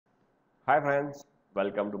Hi friends,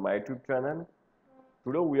 welcome to my YouTube channel.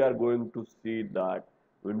 Today we are going to see that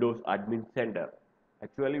Windows Admin Center.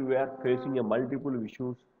 Actually we are facing a multiple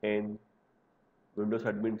issues in Windows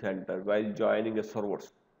Admin Center while joining a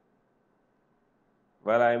servers.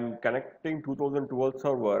 While I am connecting 2012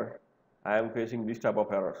 server, I am facing this type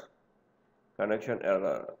of errors. Connection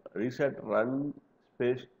error. Reset run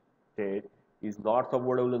space state is not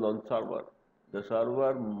supportable in on server. The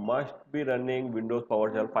server must be running Windows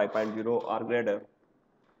PowerShell 5.0 or greater.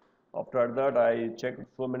 After that, I checked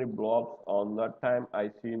so many blogs. On that time,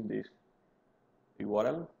 I seen this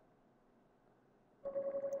URL.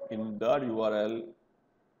 In that URL,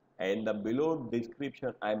 and the below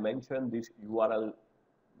description, I mentioned this URL.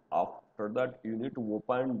 After that, you need to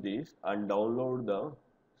open this and download the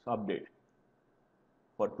update.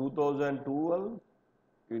 For 2012,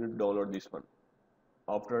 you need to download this one.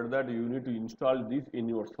 After that, you need to install this in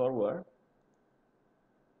your server.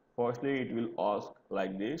 Firstly, it will ask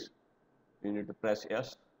like this. You need to press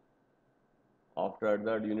yes. After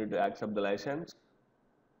that, you need to accept the license.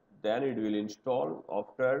 Then it will install.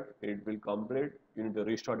 After it will complete, you need to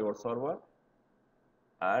restart your server,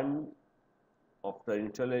 and after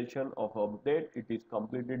installation of update it is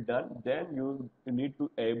completely done. Then you need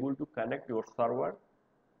to able to connect your server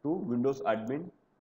to Windows Admin